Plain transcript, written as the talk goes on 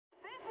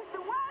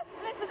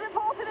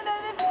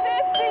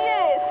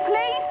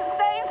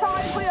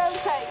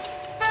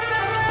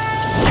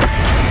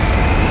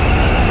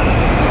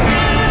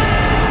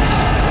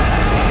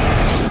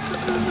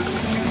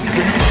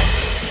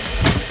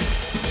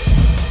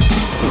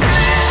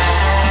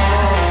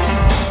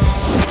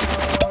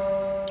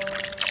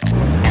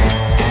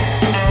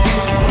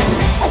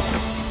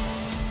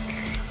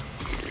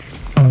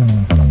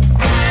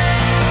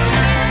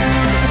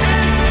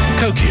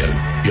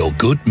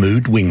good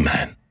mood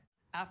wingman.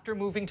 After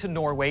moving to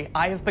Norway,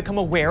 I have become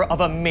aware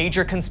of a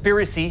major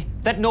conspiracy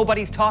that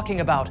nobody's talking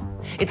about.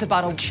 It's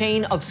about a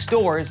chain of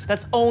stores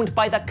that's owned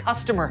by the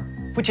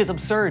customer, which is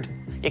absurd.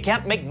 You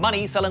can't make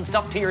money selling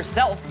stuff to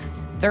yourself.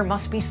 There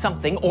must be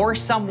something or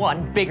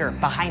someone bigger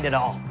behind it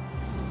all.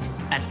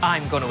 And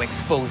I'm going to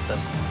expose them.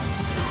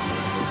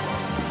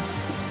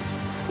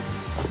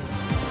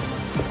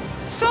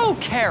 So,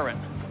 Karen,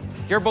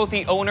 you're both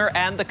the owner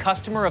and the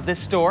customer of this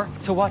store.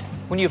 So what?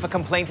 When you have a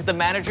complaint to the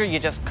manager, you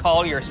just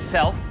call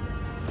yourself?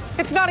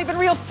 It's not even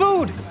real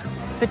food.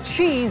 The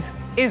cheese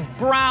is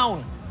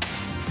brown.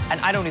 And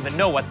I don't even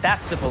know what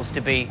that's supposed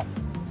to be.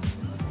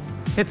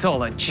 It's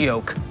all a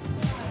joke.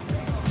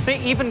 They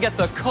even get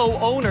the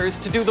co-owners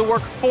to do the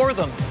work for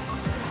them.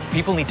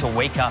 People need to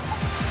wake up.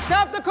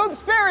 Stop the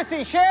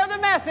Coop-spiracy, share the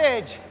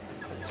message.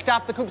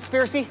 Stop the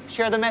Coop-spiracy,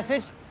 share the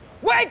message.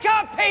 Wake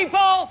up,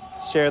 people!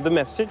 Share the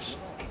message.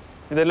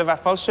 Vi deler I hvert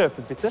fall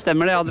kjøpeutbytte.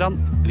 Stemmer det, Adrian.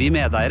 Vi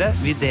medeiere,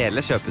 vi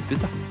deler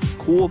kjøpeutbytte.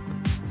 Coop,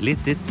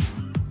 litt ditt.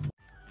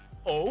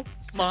 Oh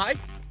my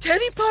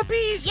teddy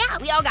puppies! Yeah,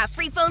 we all got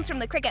free phones from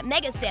the Cricket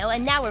Mega Sale,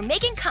 and now we're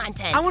making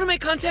content. I want to make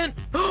content.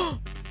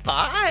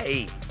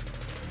 Hi!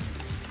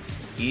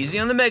 Easy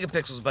on the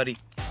megapixels, buddy.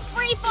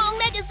 Free phone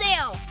Mega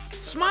Sale!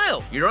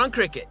 Smile, you're on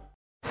Cricket.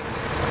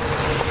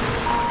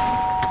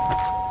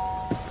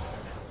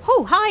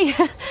 Oh,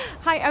 hi.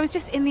 Hi, I was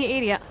just in the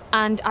area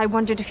and I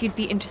wondered if you'd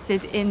be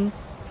interested in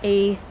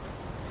a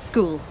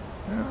school.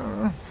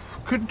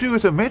 Could do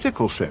with a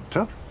medical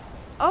centre.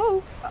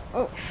 Oh,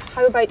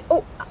 how about,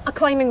 a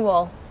climbing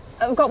wall?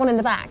 I've got one in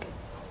the back.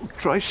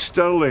 Try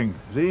Stirling.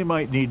 They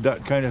might need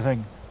that kind of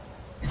thing.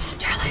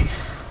 Sterling.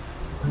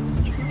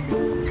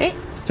 Okay.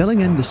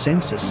 Filling in the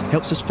census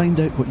helps us find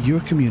out what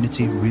your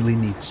community really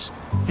needs.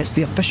 It's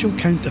the official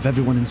count of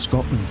everyone in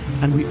Scotland,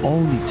 and we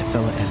all need to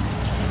fill it in.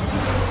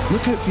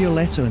 Look out for your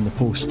letter in the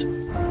post.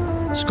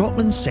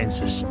 Scotland's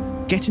census.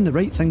 Getting the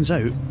right things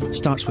out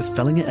starts with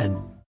filling it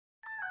in.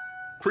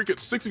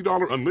 Cricket's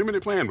 $60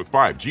 unlimited plan with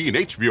 5G and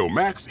HBO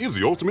Max is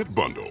the ultimate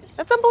bundle.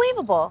 That's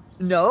unbelievable.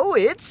 No,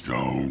 it's...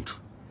 Don't.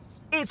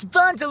 It's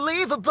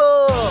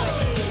Bundle-ievable!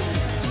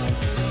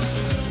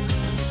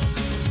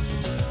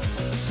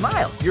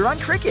 Smile, you're on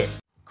Cricket.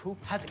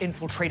 Coop has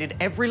infiltrated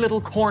every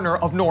little corner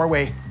of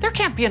Norway. There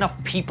can't be enough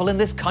people in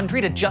this country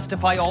to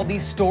justify all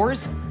these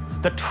stores.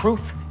 The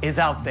truth is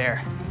out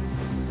there,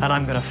 and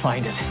I'm gonna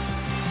find it.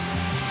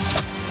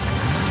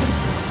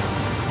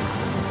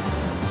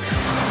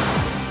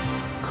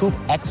 Coop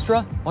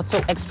Extra? What's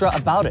so extra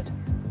about it?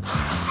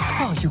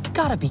 Oh, you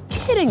gotta be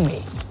kidding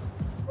me.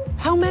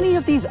 How many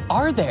of these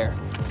are there?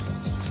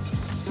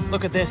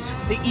 Look at this.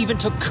 They even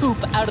took Coop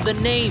out of the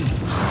name.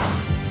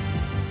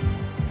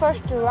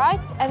 First to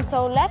right and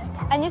so left,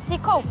 and you see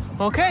Coop.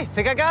 Okay,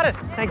 think I got it.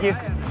 Thank you.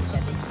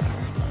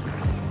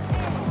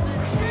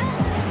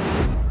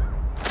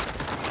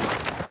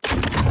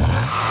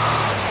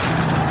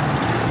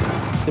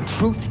 The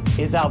truth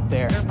is out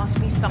there. There must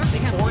be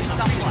something or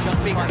someone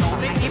just bigger.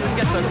 They even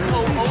get the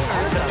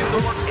co-owners to do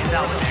the work is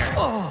out there.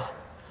 Oh,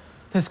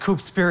 this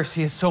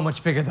Coop-spiracy is so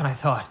much bigger than I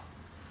thought.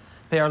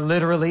 They are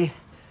literally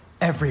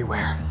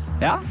everywhere.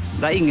 Ja,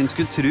 der ingen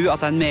skulle tro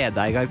at en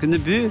medeier kunne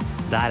bo,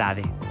 der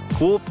vi.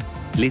 Coop,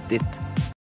 litt ditt.